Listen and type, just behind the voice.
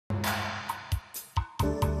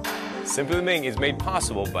Simply Ming is made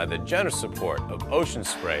possible by the generous support of Ocean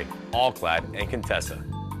Spray, All-Clad, and Contessa.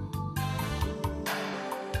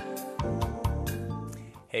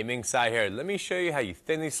 Hey, Ming Tsai here. Let me show you how you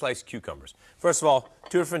thinly slice cucumbers. First of all,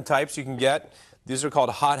 two different types you can get. These are called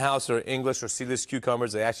hothouse or English or seedless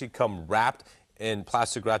cucumbers. They actually come wrapped in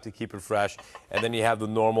plastic wrap to keep it fresh. And then you have the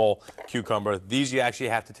normal cucumber. These you actually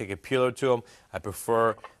have to take a peeler to them. I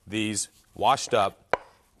prefer these washed up.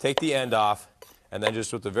 Take the end off, and then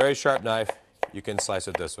just with a very sharp knife, you can slice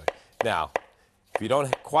it this way. Now, if you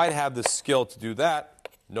don't quite have the skill to do that,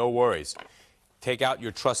 no worries. Take out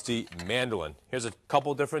your trusty Mandoline. Here's a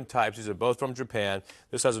couple different types. These are both from Japan.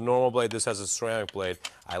 This has a normal blade, this has a ceramic blade.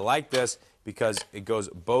 I like this because it goes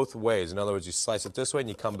both ways. In other words, you slice it this way and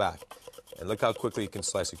you come back. And look how quickly you can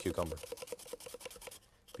slice a cucumber.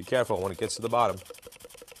 Be careful when it gets to the bottom.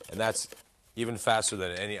 And that's even faster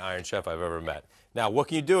than any Iron Chef I've ever met. Now, what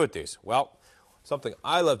can you do with these? Well, something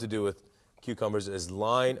I love to do with cucumbers is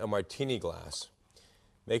line a martini glass.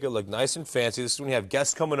 Make it look nice and fancy. This is when you have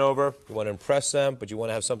guests coming over. You want to impress them, but you want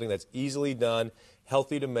to have something that's easily done,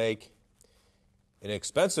 healthy to make,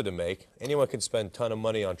 inexpensive to make. Anyone can spend a ton of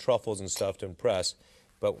money on truffles and stuff to impress,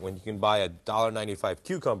 but when you can buy a $1.95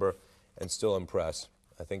 cucumber and still impress,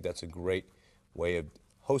 I think that's a great way of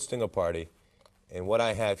hosting a party. And what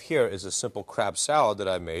I have here is a simple crab salad that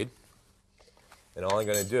I made. And all I'm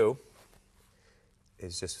going to do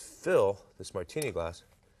is just fill this martini glass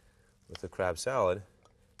with the crab salad.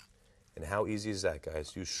 And how easy is that,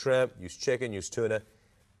 guys? Use shrimp, use chicken, use tuna.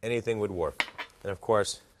 Anything would work. And of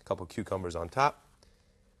course, a couple cucumbers on top.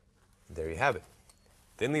 And there you have it.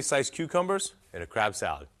 Thinly sliced cucumbers and a crab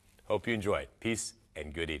salad. Hope you enjoy it. Peace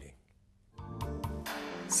and good eating.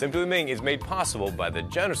 Simply Ming is made possible by the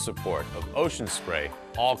generous support of Ocean Spray,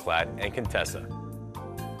 All-Clad, and Contessa.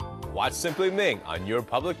 Watch Simply Ming on your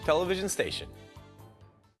public television station.